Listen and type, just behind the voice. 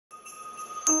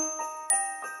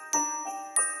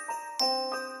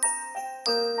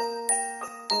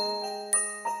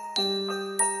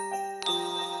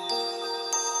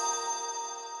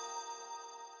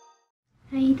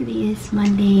It's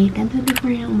Monday, 10:24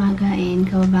 ng umaga and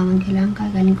kababangon ko lang,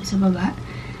 kagaling ko sa baba.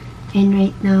 And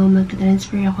right now,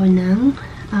 magta-transfer ako ng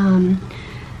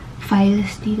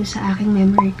files dito sa aking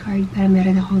memory card para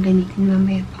meron akong gamitin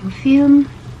mamaya pang film.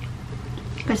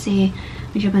 Kasi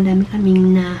medyo madami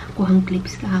kaming nakuhang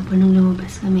clips kahapon nung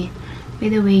lumabas kami.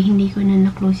 By the way, hindi ko na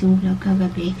na-close yung vlog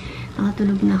kagabi.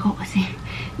 Nakatulog na ako kasi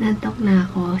nantok na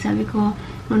ako. Sabi ko,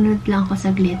 manood lang ako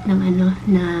saglit ng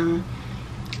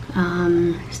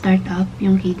startup,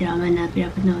 yung K-drama na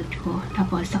pinapanood ko.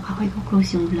 Tapos, saka ko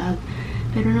i-close yung vlog.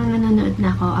 Pero nung nanonood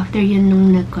na ako, after yun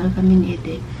nung nag-call kami ni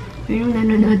Edith, pero nung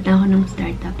nanonood na ako ng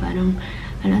startup, parang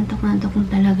alantok na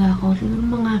talaga ako. Siguro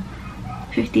mga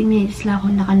 15 minutes lang ako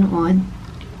nakanood.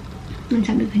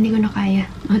 Sabi ko, hindi ko na kaya.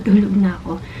 Matulog na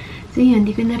ako. So, yun,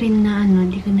 hindi ko na rin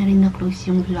na-close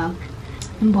yung vlog.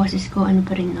 Yung boses ko, ano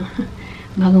pa rin, no?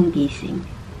 Bagong gising.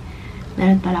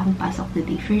 Meron pala akong pasok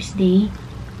today. First day.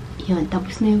 Yun,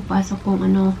 tapos na yung pasok kong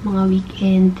mga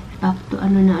weekend. Back to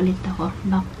na ulit ako.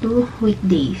 Back to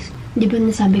weekdays. Di ba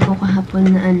nasabi ko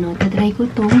kahapon na tatry ko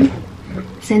tong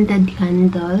scented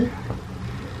candle.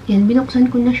 Yan, binuksan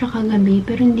ko na siya kagabi,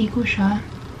 pero hindi ko siya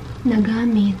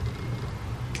nagamit.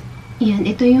 Yan,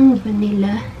 ito yung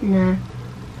vanilla na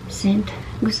scent.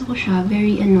 Gusto ko siya,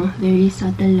 very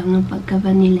subtle lang ng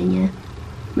pagka-vanilla niya.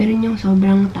 Meron yung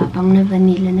sobrang tapang na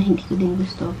vanilla na hindi ko din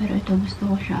gusto, pero ito gusto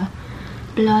ko siya.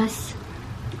 Plus,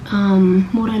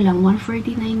 mura lang.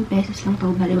 149 pesos lang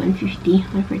to. Bale, 150.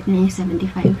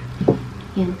 149.75.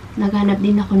 Yan. Naghanap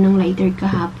din ako ng lighter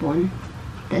kahapon.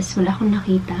 Tapos, wala akong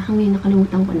nakita. Hanggang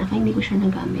nakalimutan ko na. Kaya hindi ko siya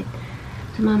nagamit.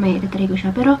 So, mamaya, itatry ko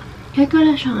siya. Pero, kahit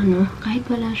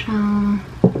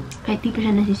di pa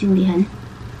siya nasisindihan,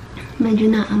 medyo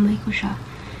naamoy ko siya.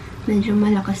 Medyo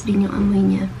malakas din yung amoy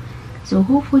niya. So,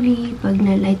 hopefully, pag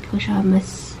na-light ko siya,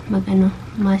 mas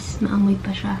maamoy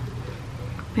pa siya.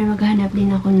 Pero maghanap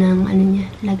din ako ng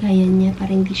lagayan niya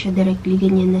para hindi siya directly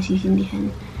ganyan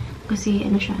nasisindihan. Kasi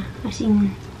siya, as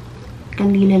in,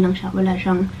 kandila lang siya. Wala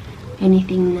siyang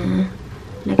anything na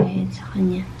lagayan sa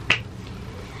kanya.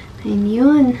 And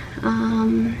yun,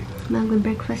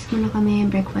 mag-breakfast muna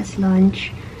kami, breakfast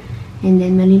lunch. And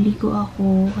then, maliligo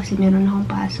ako kasi meron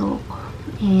akong pasok.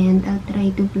 And I'll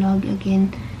try to vlog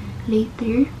again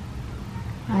later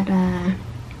para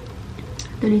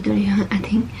tuloy-tuloy yung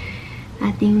ating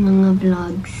mga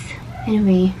vlogs.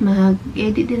 Anyway,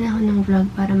 mag-edit din ako ng vlog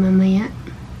para mamaya.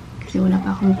 Kasi wala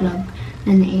pa akong vlog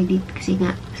na na-edit. Kasi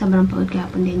nga, sobrang pagod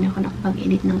kahapon din ako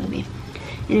nakapag-edit ng gabi.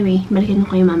 Anyway, balikan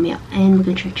ko kayo mamaya. And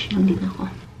mag-church lang din ako.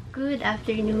 Good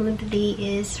afternoon. Today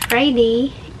is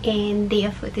Friday. And day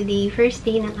off ko today. First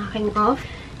day ng aking off.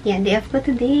 Yan, day off ko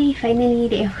today. Finally,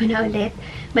 day off ko na ulit.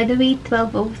 By the way,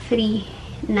 12:03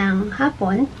 ng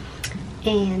hapon.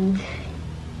 And,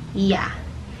 yeah.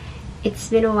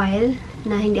 It's been a while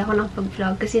na hindi ako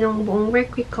nakapag-vlog kasi nung buong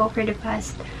work week ko for the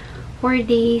past 4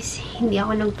 days, hindi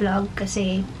ako nag-vlog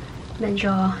kasi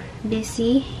medyo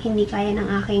busy. Hindi kaya ng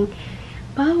aking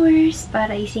powers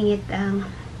para isingit ang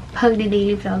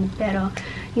pag-daily vlog. Pero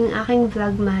yung aking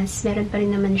vlogmas, meron pa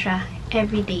rin naman siya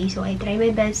everyday. So, I try my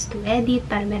best to edit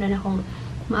para meron akong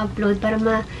ma-upload para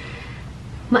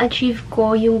ma-achieve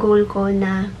ko yung goal ko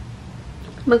na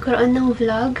magkaroon ng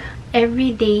vlog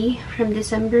every day from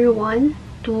December 1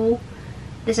 to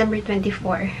December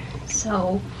 24.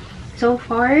 So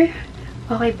far,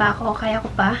 okay pa ako. Kaya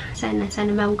ko pa. Sana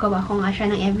magawa ko nga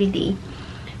siya ng everyday.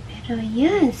 Pero,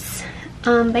 yes.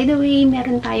 By the way,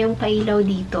 meron tayong pailaw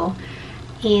dito.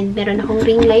 And, meron akong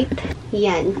ring light.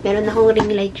 Yan. Meron akong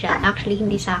ring light siya. Actually,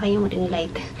 hindi sa akin yung ring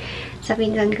light. Sa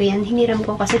pinsan ko yan. Hiniram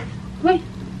ko kasi,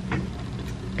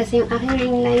 kasi yung aking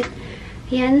ring light,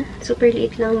 yan, super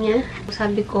liit lang niya.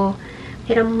 Sabi ko,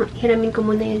 hiramin ko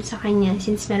muna yun sa kanya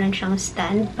since meron siyang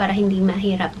stand para hindi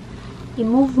mahirap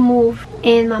i-move.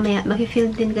 And mamaya,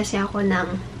 mag-film din kasi ako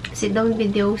ng sit-down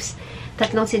videos.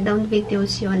 3 sit-down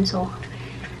videos yun. So,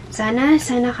 sana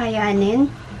kayanin.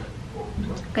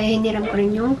 Kaya hiniram ko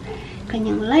rin yung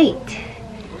kanyang light.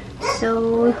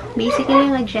 So, basically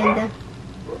yung agenda.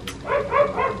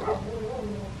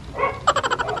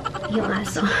 Yung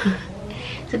aso.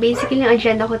 So, basically, yung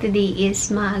agenda ko today is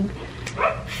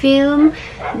mag-film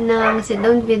ng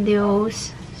sit-down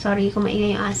videos. Sorry kung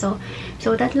maingay yung aso.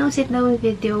 So, 3 sit-down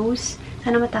videos.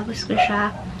 Sana matapos ko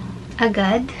siya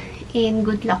agad. And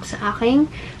good luck sa aking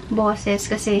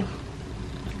boses. Kasi,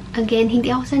 again,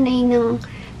 hindi ako sanay ng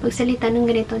magsalita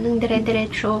ng ganito, ng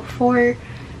dire-diretso for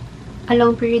a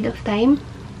long period of time.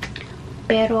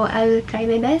 Pero, I'll try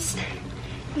my best.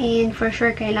 And for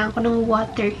sure, kailangan ko ng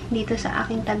water dito sa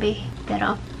aking tabi.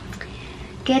 Pero,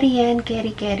 carry yan.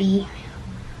 Carry.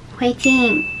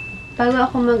 Fighting! bago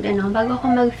ako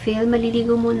mag-film,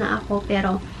 maliligo muna ako,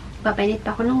 pero papainit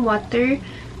pa ako ng water.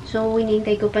 So,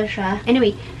 hinihintay ko pa siya.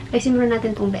 Anyway, ayusin muna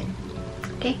natin tong bed.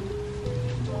 Okay?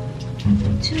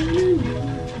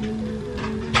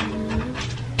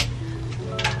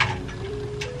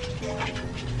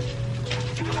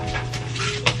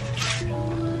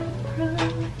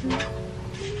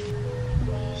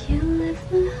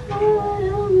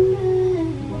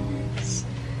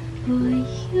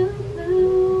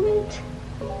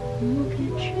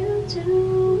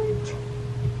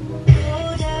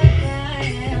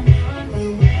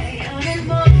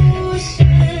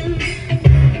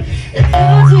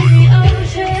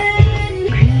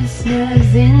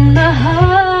 In the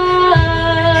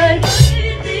heart.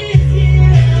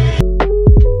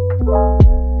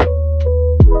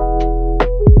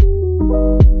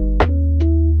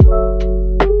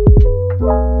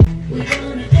 We're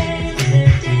gonna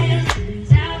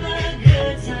dance, have a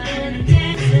good time,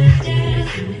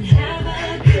 dance, have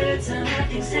a good time. I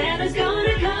think Santa's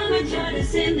gonna come and join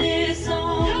us in this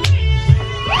song.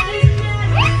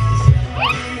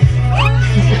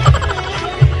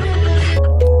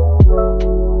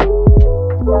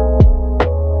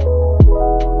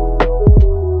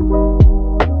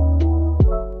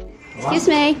 Excuse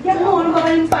me.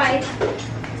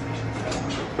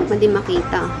 Madi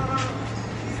makita.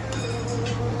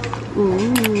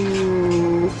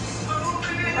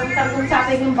 Pagtagong sa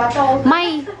akin yung bato.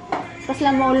 May!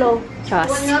 Kaslamolo.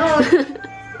 Chos.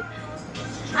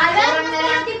 Alam mo na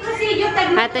natin procedure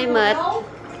tagong Atoy mat.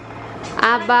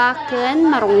 Abaken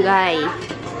marunggay.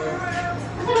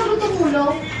 ano ba itong ulo?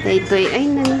 Daytoy. Ay,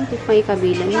 nanito pa yung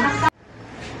kabila niya.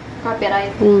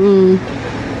 Copyright.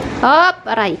 Hop!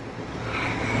 Aray.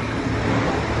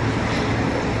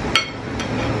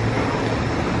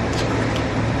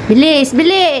 Bilis!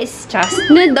 Bilis! Chos.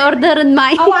 Orderan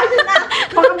may. Awan na!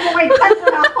 Baka bukaitan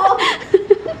na ako.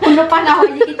 Puno pa na ako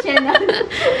yung kitchen na.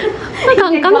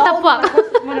 Hanggang tapwa.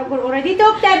 Dito,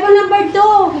 table number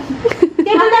 2.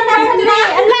 Table number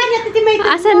 3. Ala niya, titimay ko.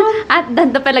 Asan? At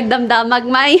danda palagdamdamag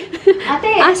may. Ate,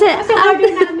 Asa? kasi order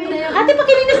namin. Ate,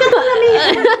 pakilinis na ito namin.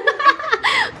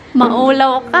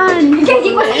 Maulaw kan. Hindi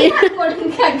ko siya ko lang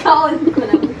gagawin ko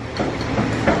lang.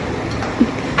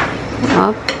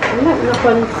 Hop. Wala,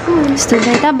 napansin.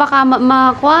 Studenta, baka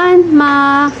makuan,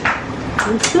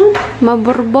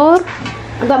 maburbor.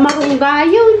 Agak marunggay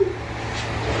yun.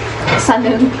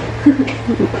 Sanang.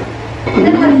 Ano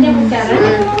ba niya mo siya?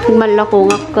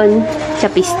 Malakungak kan.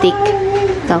 Chapistik.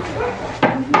 Ito.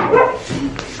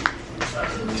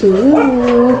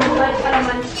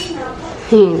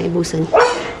 Naibusan.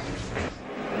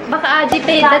 Baka aji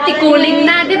pa dati cooling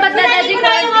na. Di ba dati ko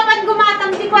yung kapan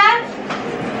gumatang si Kwan?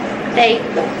 Tay.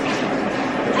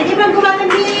 Aji pa gumatang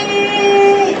di...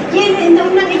 Jen,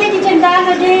 nung nakita di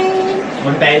Jandana din.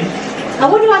 Mountain?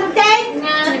 Ako ni Mountain.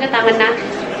 Nagkataman na.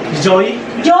 Joy?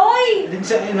 Joy! Din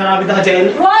sa narabit na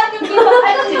ka-jail? What? Yung ginawa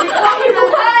si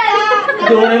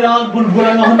Ito na lang ang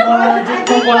bulbulan ako na ka-jail.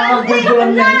 Kung wala kang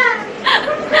bulbulan na eh.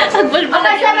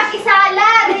 Agbulbulan siya makisala.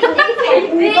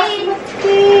 Hindi.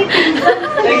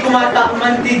 Ay, kumata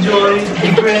man ti Joy.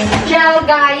 Different. Gel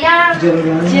Gaya.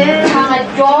 Jel. Mga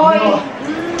Joy.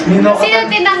 Nino ka Sino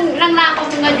tinang nakong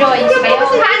mga Joyce kayo?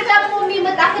 Handa mo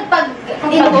mimot ako pag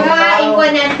inugain ko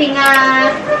natin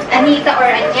Anita or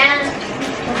Anya.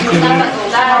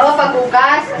 Oo,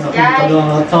 pag-ugas. Yan.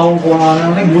 Taong ko nga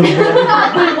lang. Bulbulan.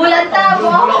 Bulbulan tabo.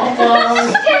 Bulbulan ko nga.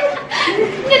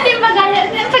 Hindi magaya.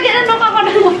 Pag ano ka ko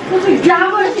na mo.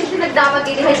 Glamour kasi nagdamag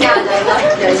inihan niya.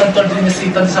 Isang tol din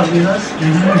nasitan sa Sardinas.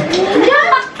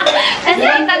 Kasi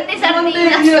tante sa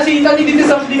Rina. Hindi nasitan din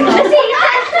sa Sardinas.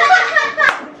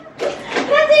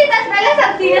 Nasitas pala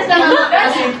Sardinas na mga.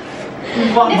 Kasi,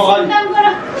 bakal.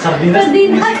 Sardinas.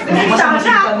 Nag-imas na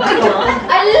nasitan na ito.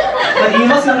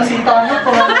 Nag-imas na nasitan na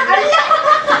ito.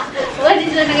 Wala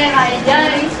sila nagkakaya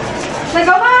dyan.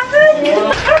 Nagawa ka. Hindi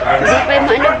pa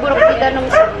yung burok kita nung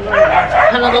sa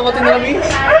Hanang kamatin na namin.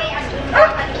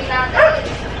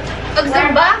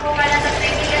 Observe ba?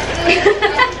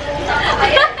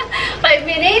 5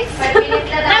 minutes? 5 minutes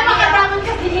na lang. Makataman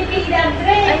ka Pilipinas,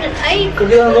 Andre. Ay, Kung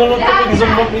ginang-download ka,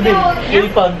 pag-isumbong ko din.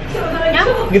 Ipag.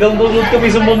 Ginang-download ka,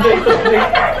 pag-isumbong ko ito.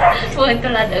 buwan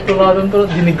tulad ako. Tuladon to,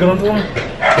 dinigron ko.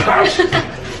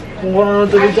 Kung wala na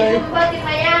tuloy tayo.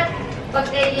 Pag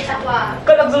kailit ako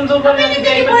Kalagzumzum pa namin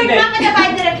kayo Boy, pati mga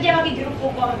nabahay na rin makigrupo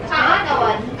ko.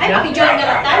 Kawan. Ay, makijoin ka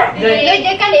lang ta? Lloyd,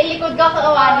 ay kalilikod ka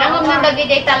kawan. Nangam nang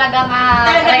dagiday talaga nga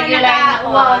regular na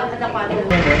kawan.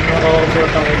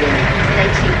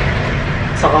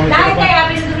 Sa kami Dahil pa. kaya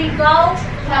Domingo.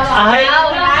 Ay!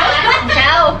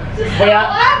 Ciao! Baya!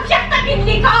 Siyak na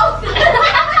kinlikaw!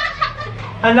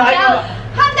 Ang laki mo.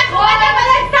 Handa ko na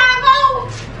malagsamaw!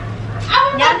 Ang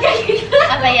nagkalit!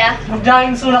 Abaya.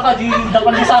 Mag-giant sula ka, di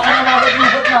dapat di sa akin na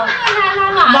mabot-ubot na.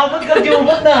 Mabot ka, di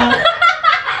ubot na.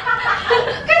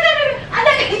 Kasi ano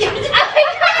ganyan?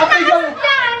 Apay ka.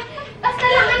 Basta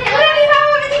lang ka niya. Wala rin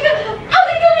ako kasi ka.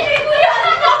 Awin ko ni Kuya.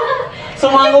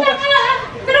 Sumango ka.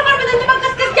 Pero parang doon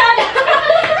magkaskas ka na.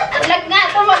 Lag nga,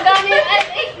 tumagami.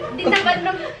 Ay, di naman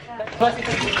nung...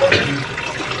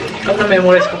 Kung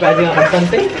na-memorize ko pwede nga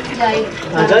kantante. Jai.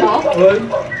 Ajay? Well.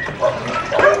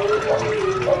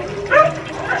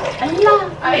 Ala.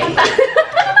 Ay.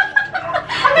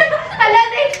 Ala,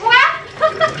 Nekwa.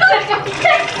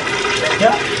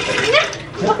 Yeah?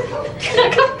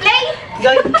 Nag-play.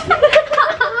 Jay.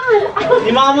 Di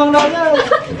mamang na yan.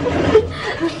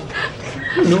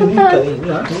 Nung kayo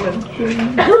nga.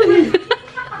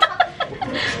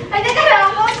 Ay, teka lang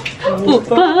ako.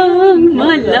 Upang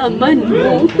malaman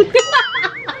mo.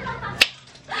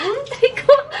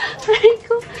 Aray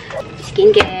ko.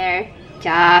 Skincare.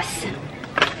 Just.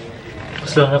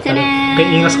 Gusto nga pala. Kaya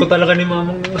ingas ko talaga ni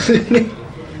mamang.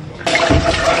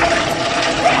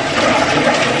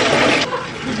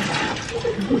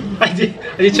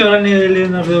 Ay, tsura ni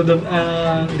Leonardo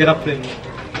DiCaprio.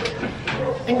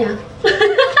 Ano?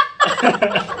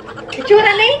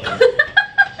 Itsura na eh.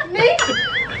 Nay?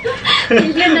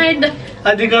 Leonardo.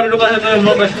 Adi Carlo ka na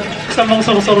naman sa mga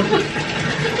sorosor.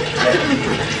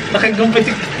 Nakigumpit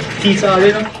yung kisa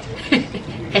alin, no?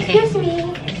 Excuse me.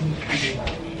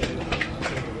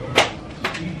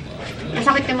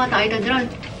 Masakit yung mata ito, Dron.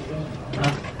 Ha?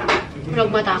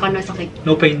 Nagmata ka na sakit.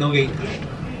 No pain, no gain.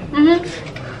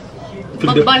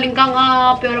 Magbaling ka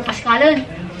nga pero paskalan.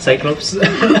 Cyclops.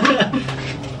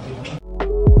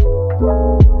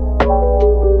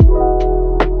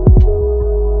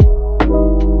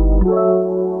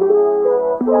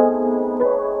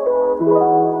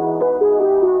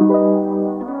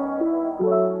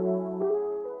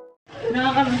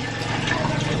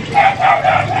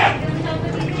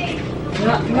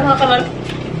 Nakakalala.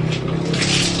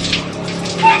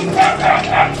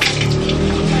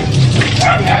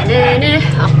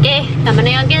 Okay, tama na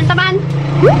yung ginataman.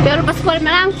 Pero paskual mo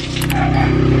lang.